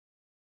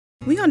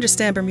We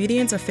understand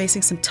Bermudians are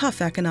facing some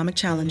tough economic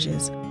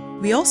challenges.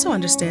 We also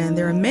understand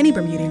there are many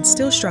Bermudians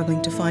still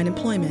struggling to find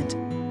employment.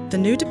 The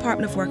new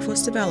Department of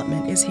Workforce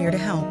Development is here to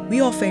help.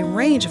 We offer a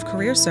range of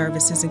career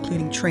services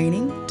including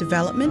training,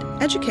 development,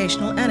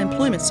 educational, and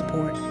employment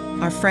support.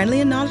 Our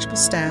friendly and knowledgeable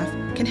staff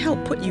can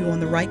help put you on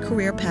the right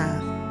career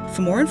path.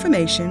 For more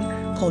information,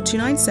 call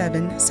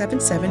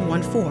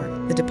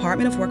 297-7714. The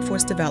Department of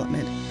Workforce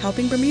Development,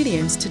 helping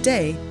Bermudians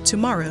today,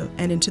 tomorrow,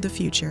 and into the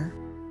future.